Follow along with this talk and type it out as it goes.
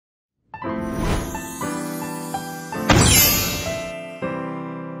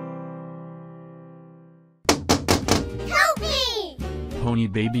pony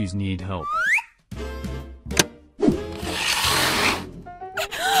babies need help.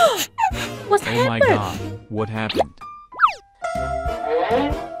 What's Oh my god, what happened?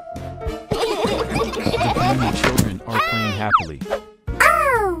 The pony children are playing happily.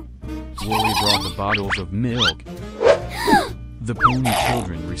 Wooly brought the bottles of milk. The pony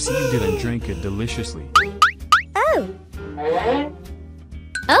children received it and drank it deliciously. Oh.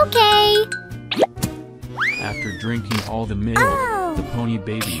 Okay. After drinking all the milk, the pony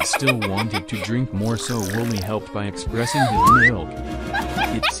baby still wanted to drink more, so Wooly helped by expressing his milk.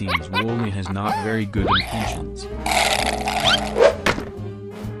 It seems Wooly has not very good intentions.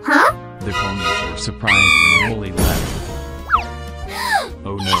 Huh? The ponies were surprised when Wooly left.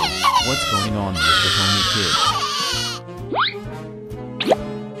 Oh no, what's going on with the pony kids?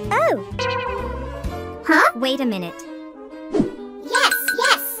 Oh. Huh? Wait a minute. Yes,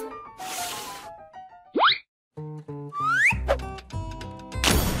 yes.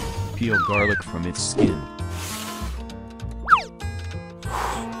 Peel garlic from its skin.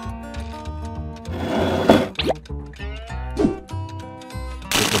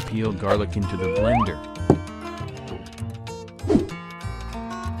 Put the peeled garlic into the blender.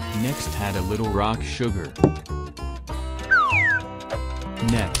 Next, add a little rock sugar.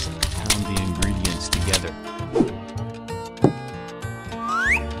 Next, pound the ingredients together.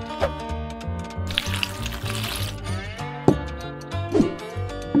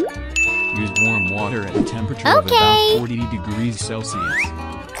 Use warm water at a temperature of about 40 degrees Celsius.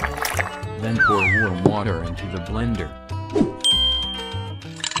 Then pour warm water into the blender.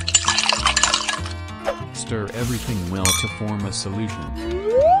 Stir everything well to form a solution.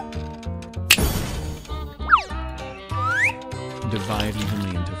 Divide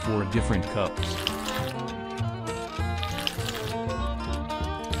evenly into 4 different cups.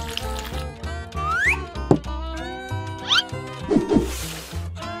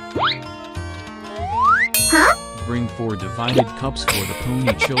 Huh? Bring 4 divided cups for the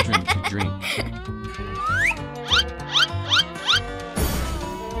pony children to drink.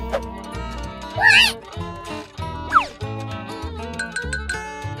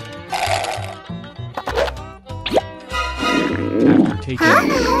 After taking a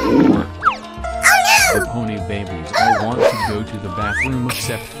work, the pony babies all want to go to the bathroom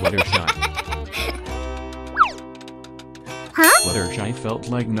except Fluttershy. Huh? Fluttershy felt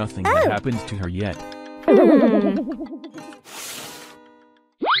like nothing had happened to her yet.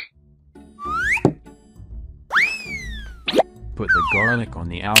 Put the garlic on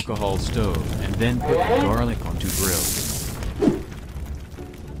the alcohol stove and then put the garlic onto grill.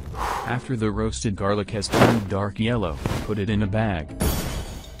 After the roasted garlic has turned dark yellow, put it in a bag.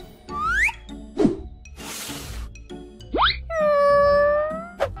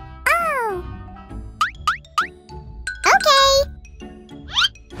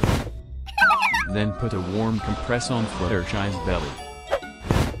 Then put a warm compress on Fluttershy's belly.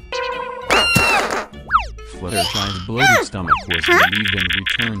 Fluttershy's bloated stomach was relieved and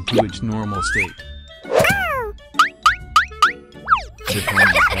returned to its normal state. The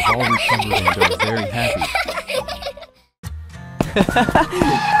ponies have all recovered and are very happy.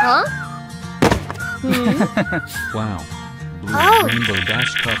 Huh? Wow. Blue and Rainbow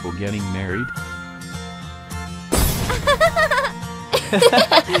Dash couple getting married?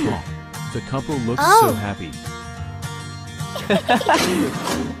 Oh, the couple looks so happy.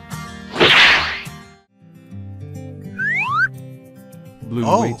 Blue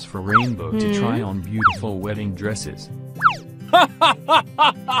waits for Rainbow to try on beautiful wedding dresses.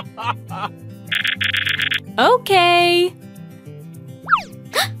 Okay.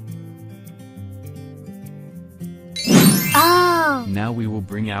 Oh. Now we will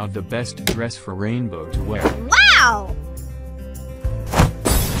bring out the best dress for Rainbow to wear. Wow.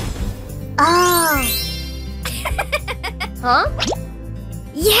 Oh. Huh?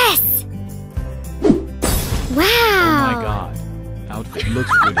 Yes. Wow. Oh my god. Outfit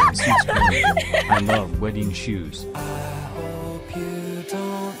looks good and suits Rainbow. I love wedding shoes.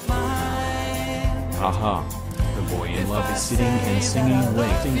 Haha. The boy in love is sitting and singing,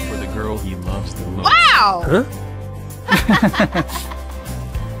 waiting for the girl he loves the most. Wow. Huh?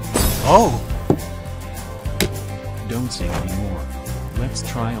 Oh. Don't sing anymore. Let's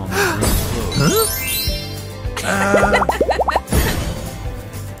try on the green clothes.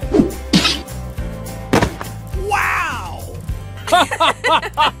 Wow!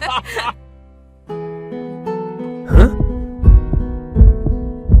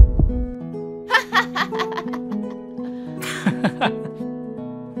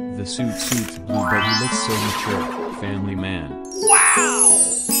 The suit suits Blue, but he looks so mature. Family man. Wow!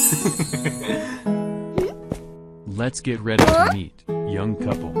 Let's get ready to meet. young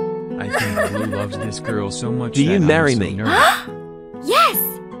couple. I think Blue loves this girl so much Do you that marry I'm so me? nervous. Yes!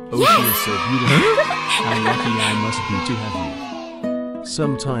 Oh, she is so beautiful. How lucky I must be to have you.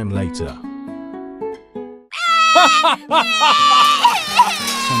 Sometime later.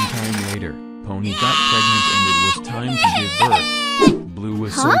 Sometime later, Pony got pregnant and it was time to give birth. Blue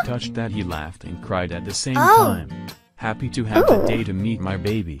was so touched that he laughed and cried at the same time. Happy to have the day to meet my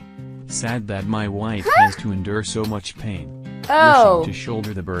baby. Sad that my wife has to endure so much pain. Oh, Wishing to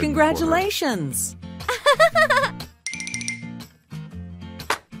shoulder the burden. congratulations.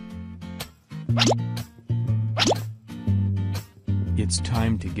 It's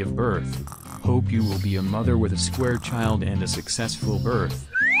time to give birth. Hope you will be a mother with a square child and a successful birth.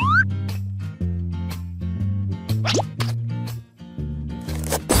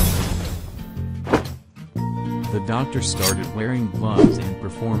 The doctor started wearing gloves and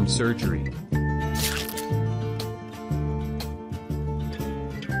performed surgery.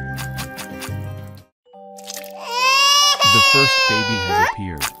 The first baby has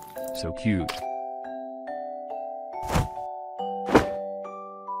appeared. So cute.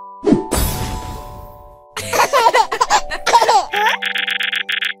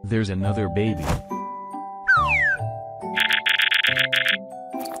 There's another baby.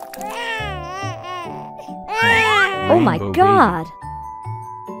 Oh my Rainbow god! Baby.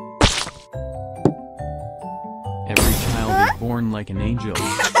 Every child is born like an angel.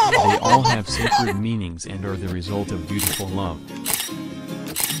 They all have sacred meanings and are the result of beautiful love.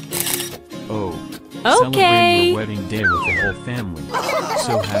 Oh, celebrate your wedding day with the whole family.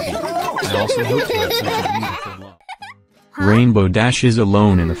 So happy. I also hope you have such a beautiful love. Rainbow Dash is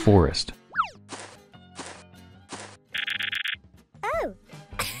alone in the forest.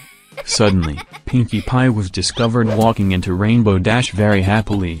 Suddenly, Pinkie Pie was discovered walking into Rainbow Dash very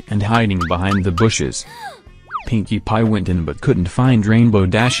happily and hiding behind the bushes. Pinkie Pie went in but couldn't find Rainbow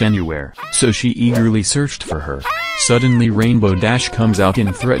Dash anywhere, so she eagerly searched for her. Suddenly Rainbow Dash comes out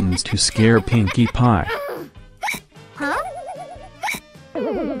and threatens to scare Pinkie Pie.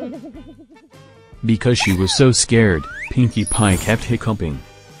 Because she was so scared, Pinkie Pie kept hiccuping.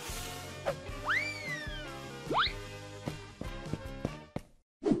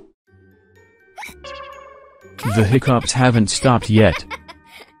 The hiccups haven't stopped yet.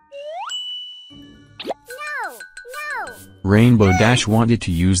 Rainbow Dash wanted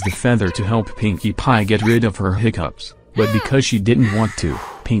to use the feather to help Pinkie Pie get rid of her hiccups, but because she didn't want to,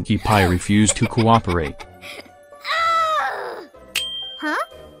 Pinkie Pie refused to cooperate.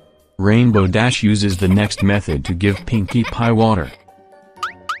 Rainbow Dash uses the next method to give Pinkie Pie water.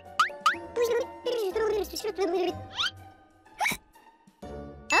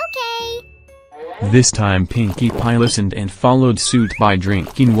 This time Pinkie Pie listened and followed suit by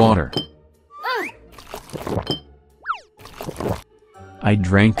drinking water. I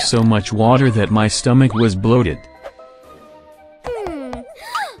drank so much water that my stomach was bloated.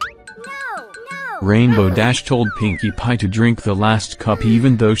 Rainbow Dash told Pinkie Pie to drink the last cup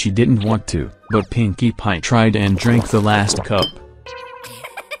even though she didn't want to, but Pinkie Pie tried and drank the last cup.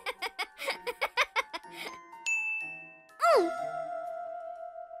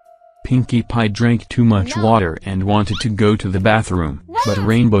 Pinkie Pie drank too much water and wanted to go to the bathroom, but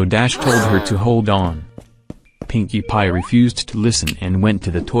Rainbow Dash told her to hold on. Pinkie Pie refused to listen and went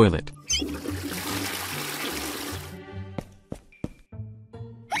to the toilet.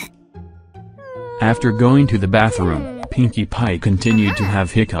 After going to the bathroom, Pinkie Pie continued to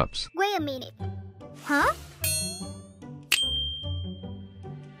have hiccups. Wait a minute. Huh?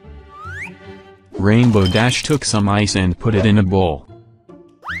 Rainbow Dash took some ice and put it in a bowl.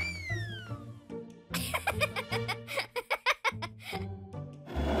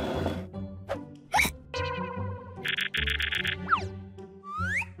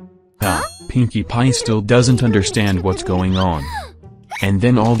 Pinkie Pie still doesn't understand what's going on. And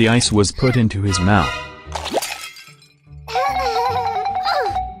then all the ice was put into his mouth.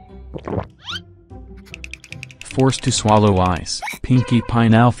 Forced to swallow ice, Pinkie Pie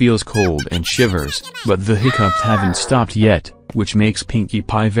now feels cold and shivers, but the hiccups haven't stopped yet, which makes Pinkie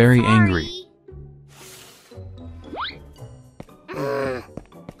Pie very angry.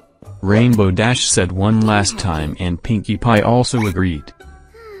 Rainbow Dash said one last time and Pinkie Pie also agreed.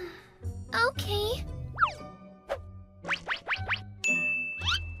 Okay.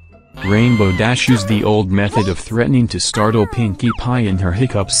 Rainbow Dash used the old method of threatening to startle Pinkie Pie and her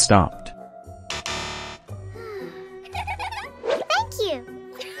hiccups stopped. Thank you.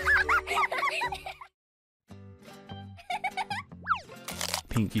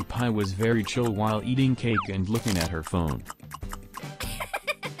 Pinkie Pie was very chill while eating cake and looking at her phone.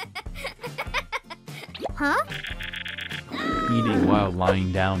 Huh? Eating while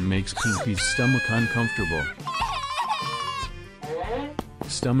lying down makes Pinkie's stomach uncomfortable.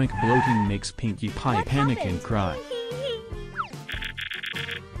 Stomach bloating makes Pinkie Pie panic and cry.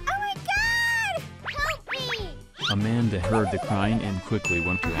 Oh my god! Help me! Amanda heard the crying and quickly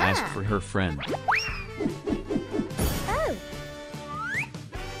went to ask for her friend. Oh.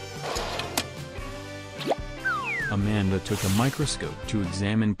 Amanda took a microscope to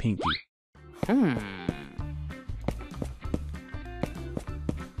examine Pinkie.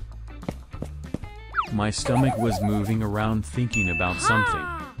 My stomach was moving around thinking about something.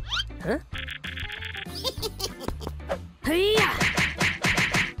 Huh? He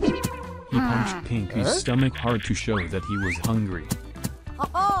punched Pinkie's stomach hard to show that he was hungry.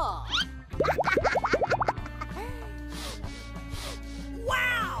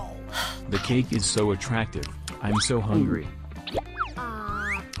 Wow! The cake is so attractive. I'm so hungry.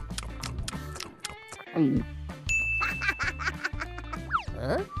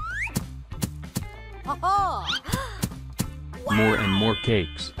 More and more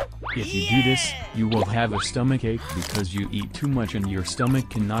cakes. If you do this, you will have a stomachache because you eat too much and your stomach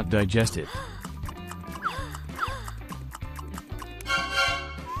cannot digest it.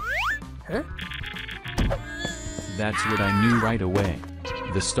 That's what I knew right away.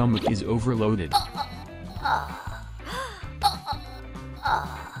 The stomach is overloaded.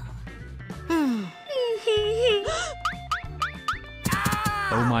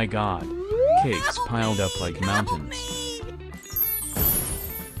 Oh my god. Cakes piled up like mountains.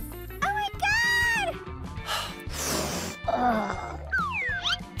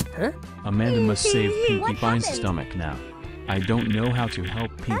 Amanda must save Pinkie Pie's stomach now. I don't know how to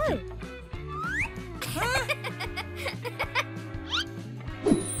help Pinkie.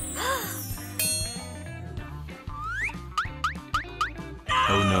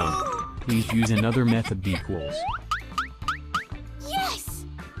 Oh no. Please use another method equals. Yes!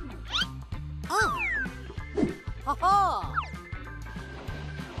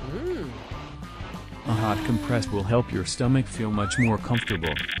 A hot compress will help your stomach feel much more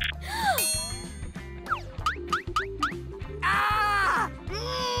comfortable.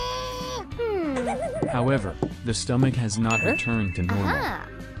 However, the stomach has not returned to normal.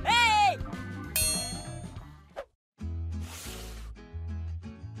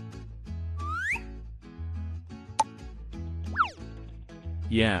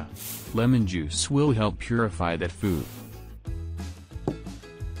 Yeah, lemon juice will help purify that food.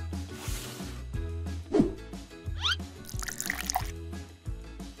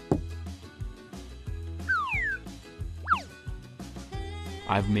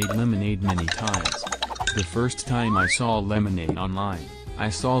 I've made lemonade many times. The first time I saw lemonade online, I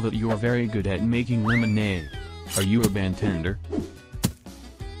saw that you're very good at making lemonade. Are you a bartender?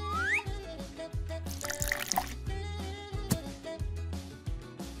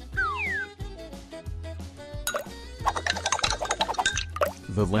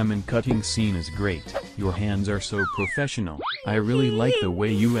 The lemon cutting scene is great. Your hands are so professional. I really like the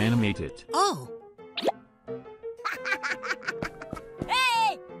way you animate it. Oh!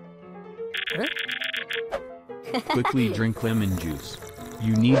 Quickly drink lemon juice.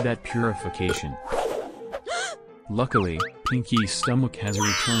 You need that purification. Luckily, Pinkie's stomach has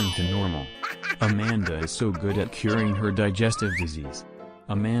returned to normal. Amanda is so good at curing her digestive disease.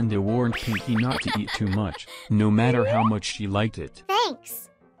 Amanda warned Pinkie not to eat too much, no matter how much she liked it. Thanks.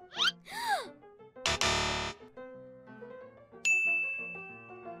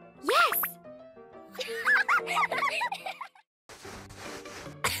 Yes!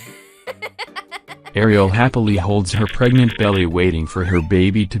 Ariel happily holds her pregnant belly waiting for her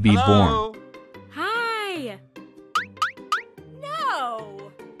baby to be born. Hi. No.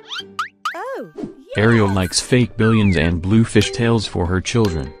 Oh. Ariel likes fake billions and blue fishtails for her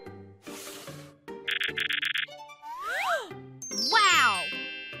children. Wow.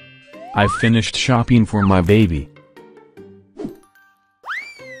 I've finished shopping for my baby.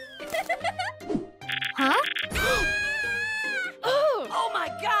 Oh my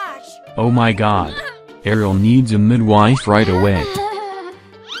gosh. Oh my god. Ariel needs a midwife right away.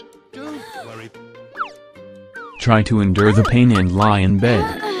 Don't worry. Try to endure the pain and lie in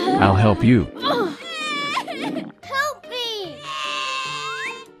bed. I'll help you. Help me!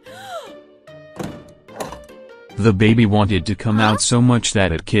 The baby wanted to come out so much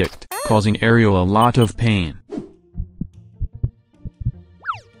that it kicked, causing Ariel a lot of pain.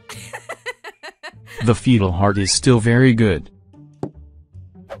 The fetal heart is still very good.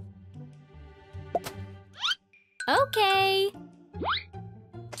 Okay.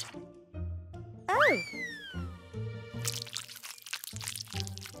 Oh.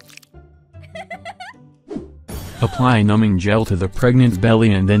 Apply numbing gel to the pregnant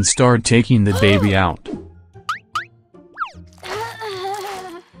belly and then start taking the baby out.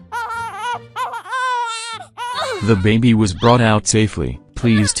 The baby was brought out safely.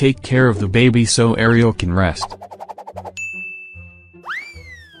 Please take care of the baby so Ariel can rest.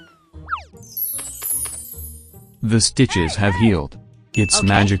 The stitches have healed. It's Okay.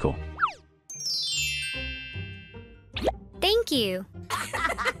 magical. Thank you.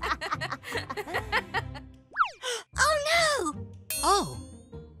 Oh no! Oh,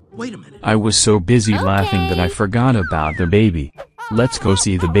 wait a minute. I was so busy laughing that I forgot about the baby. Let's go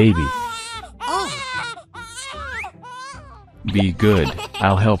see the baby. Oh, Be good,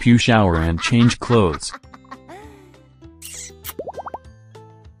 I'll help you shower and change clothes.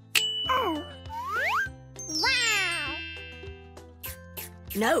 Wow!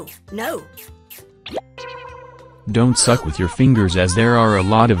 No, no. Don't suck with your fingers as there are a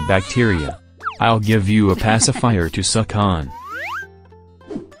lot of bacteria. I'll give you a pacifier to suck on.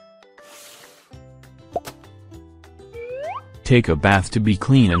 Take a bath to be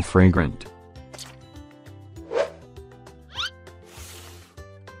clean and fragrant.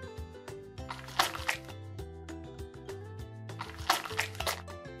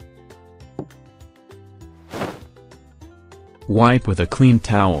 Wipe with a clean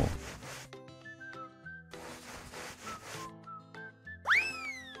towel.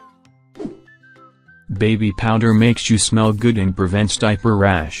 Baby powder makes you smell good and prevents diaper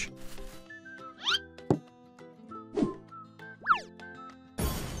rash.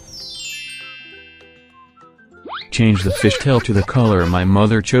 Change the fishtail to the color my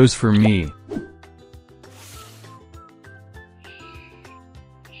mother chose for me.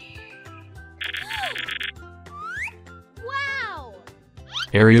 Wow!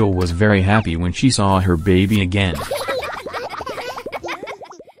 Ariel was very happy when she saw her baby again.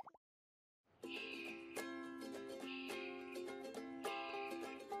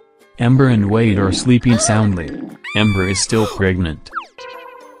 Ember and Wade are sleeping soundly. Ember is still pregnant.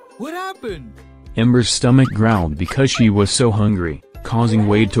 what happened? Ember's stomach growled because she was so hungry, causing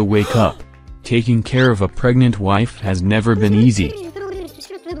Wade to wake up. Taking care of a pregnant wife has never been easy.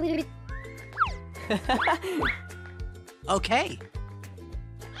 Okay.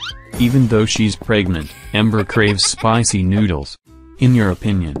 Even though she's pregnant, Ember craves spicy noodles. In your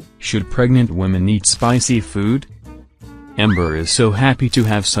opinion, should pregnant women eat spicy food? Ember is so happy to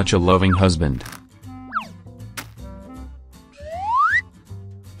have such a loving husband.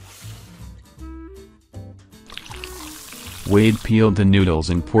 Wade peeled the noodles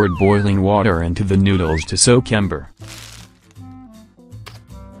and poured boiling water into the noodles to soak Ember.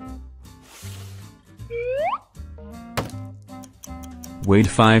 Wait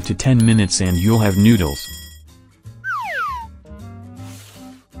 5 to 10 minutes and you'll have noodles.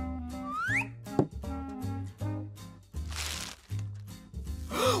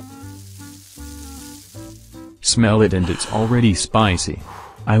 Smell it and it's already spicy.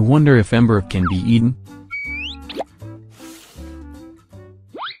 I wonder if Ember can be eaten?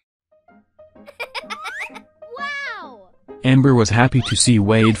 Wow! Ember was happy to see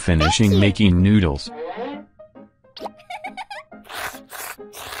Wade finishing making noodles.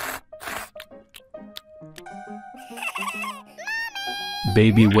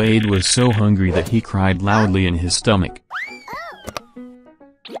 Baby Wade was so hungry that he cried loudly in his stomach.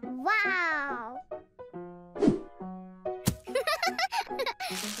 Wow!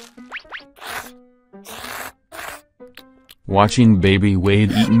 Watching baby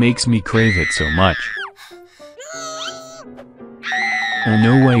Wade eat makes me crave it so much. Oh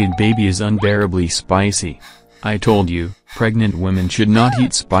no, Wade baby is unbearably spicy. I told you, pregnant women should not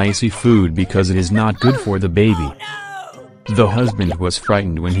eat spicy food because it is not good for the baby. The husband was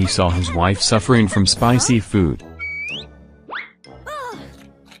frightened when he saw his wife suffering from spicy food.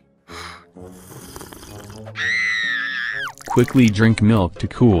 Quickly drink milk to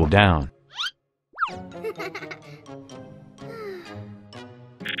cool down.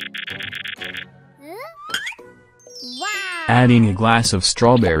 Wow! Adding a glass of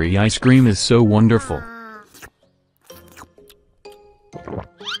strawberry ice cream is so wonderful.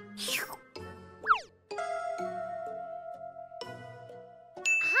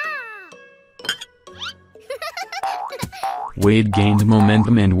 Wade gained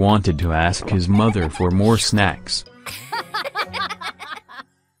momentum and wanted to ask his mother for more snacks.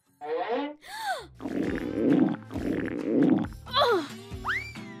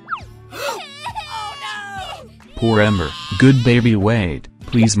 Poor Ember. Good baby Wade,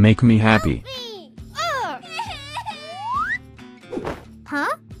 please make me happy.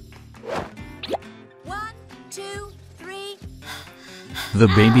 Huh? 1, 2, 3. The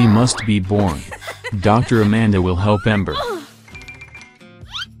baby must be born. Dr. Amanda will help Ember.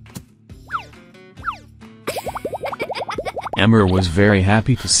 Ember was very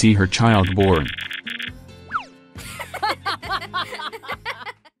happy to see her child born.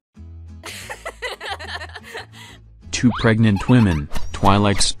 Two pregnant women,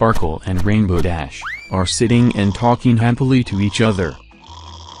 Twilight Sparkle and Rainbow Dash, are sitting and talking happily to each other.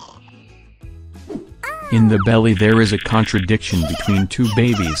 In the belly there is a contradiction between two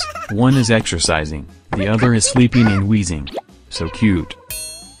babies, one is exercising, the other is sleeping and wheezing. So cute.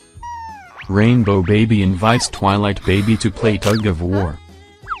 Rainbow Baby invites Twilight Baby to play tug of war.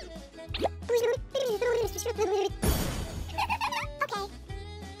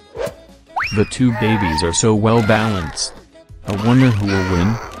 The two babies are so well balanced. I wonder who will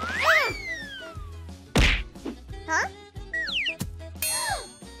win.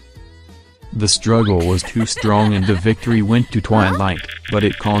 The struggle was too strong and the victory went to Twilight, but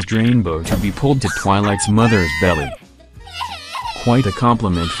it caused Rainbow to be pulled to Twilight's mother's belly. Quite a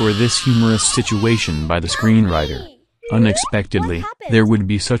compliment for this humorous situation by the screenwriter. Unexpectedly, there would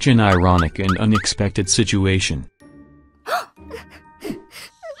be such an ironic and unexpected situation.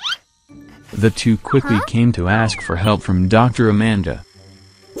 The two quickly came to ask for help from Dr. Amanda.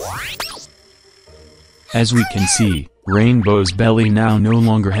 As we can see, Rainbow's belly now no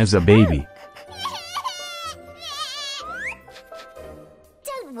longer has a baby.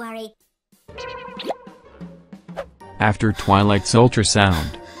 Don't worry. After Twilight's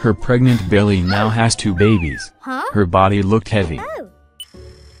ultrasound, her pregnant belly now has two babies. Her body looked heavy.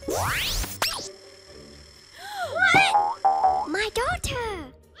 My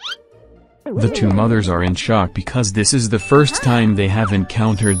daughter! The two mothers are in shock because this is the first time they have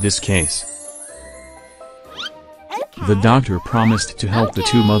encountered this case. The doctor promised to help the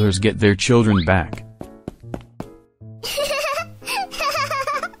two mothers get their children back.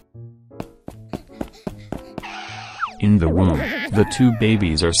 In the womb, the two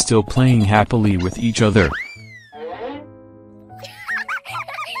babies are still playing happily with each other.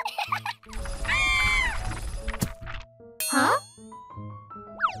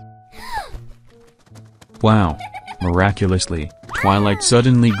 Wow! Miraculously, Twilight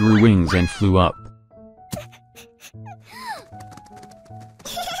suddenly grew wings and flew up.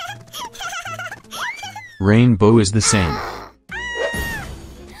 Rainbow is the same.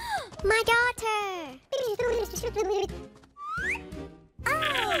 My daughter!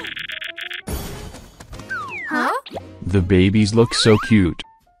 The babies look so cute.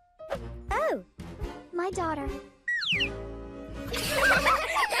 Oh, my daughter.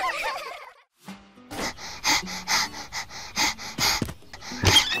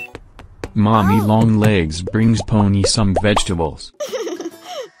 Mommy Longlegs brings Pony some vegetables.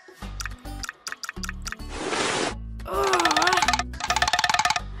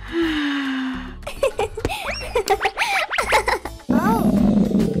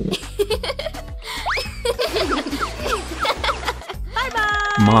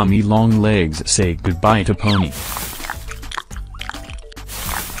 Mommy Longlegs say goodbye to Pony.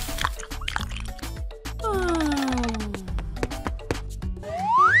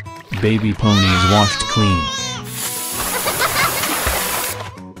 Baby Pony is washed clean.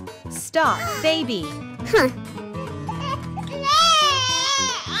 Stop, baby.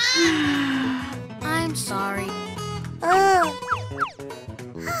 I'm sorry. Wow!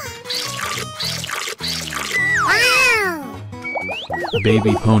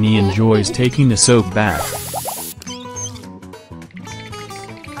 Baby Pony enjoys taking a soap bath.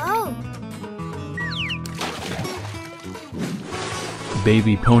 Oh.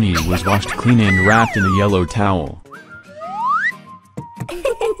 Baby Pony was washed clean and wrapped in a yellow towel.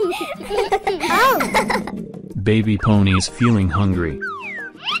 Oh. Baby Pony is feeling hungry.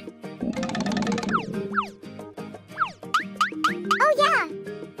 Oh yeah.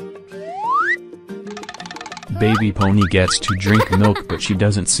 Baby Pony gets to drink milk but she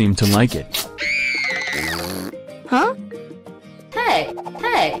doesn't seem to like it. Huh? Hey,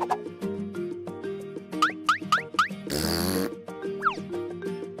 hey.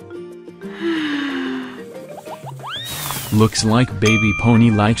 Looks like Baby Pony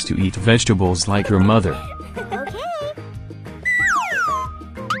likes to eat vegetables like her mother. Okay.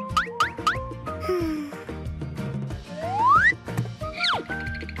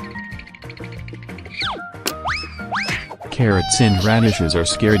 Carrots and radishes are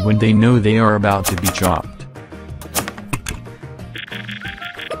scared when they know they are about to be chopped.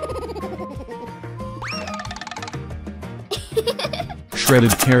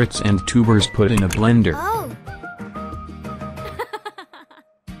 Shredded carrots and tubers put in a blender. Oh.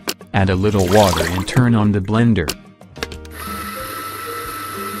 Add a little water and turn on the blender.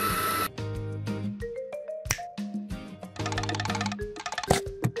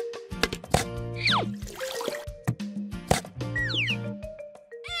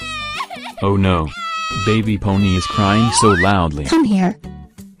 Oh no. Baby pony is crying so loudly. Come here.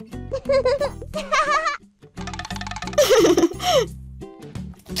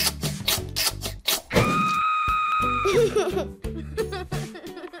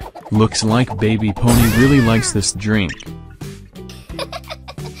 Looks like baby pony really likes this drink.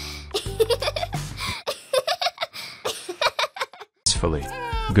 Peacefully.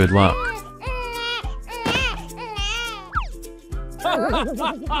 Good luck.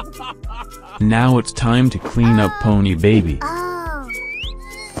 Now it's time to clean up pony baby. Oh.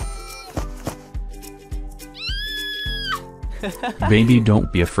 Baby,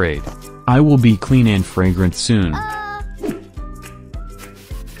 don't be afraid. I will be clean and fragrant soon.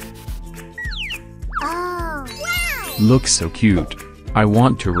 Oh. Looks so cute. I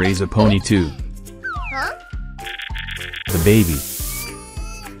want to raise a pony too. Huh? The baby.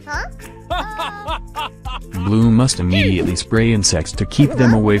 Huh? Blue must immediately spray insects to keep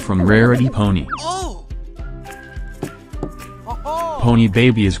them away from Rarity pony. Oh! Pony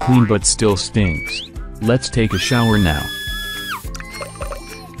baby is clean but still stinks. Let's take a shower now.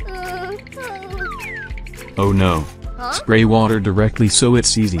 Oh no. Huh? Spray water directly so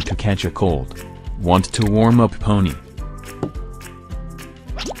it's easy to catch a cold. Want to warm up pony?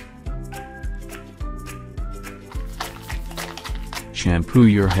 Shampoo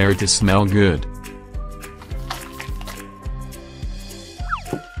your hair to smell good.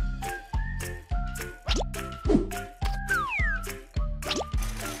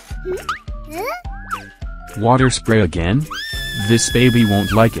 Water spray again? This baby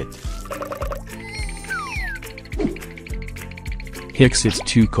won't like it. Hiccups, it's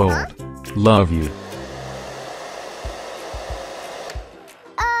too cold. Love you.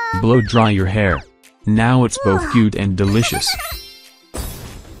 Blow dry your hair. Now it's both cute and delicious.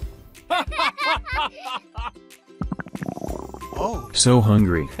 Oh! So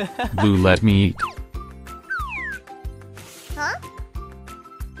hungry. Blue, let me eat. Huh?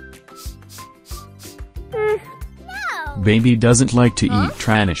 No. Baby doesn't like to eat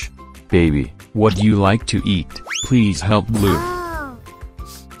trash. Baby, what do you like to eat? Please help Blue. Oh.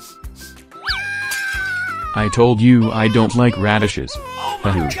 I told you I don't like radishes.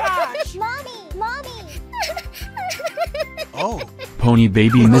 Hoo. Gosh. Mommy. Oh! Pony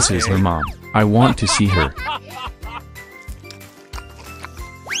baby misses her mom. I want to see her.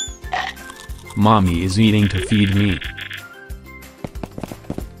 Mommy is eating to feed me.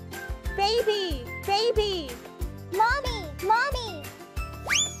 Baby. Mommy.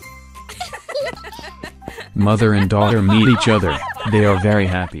 Mother and daughter meet each other. They are very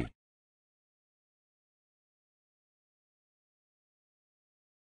happy.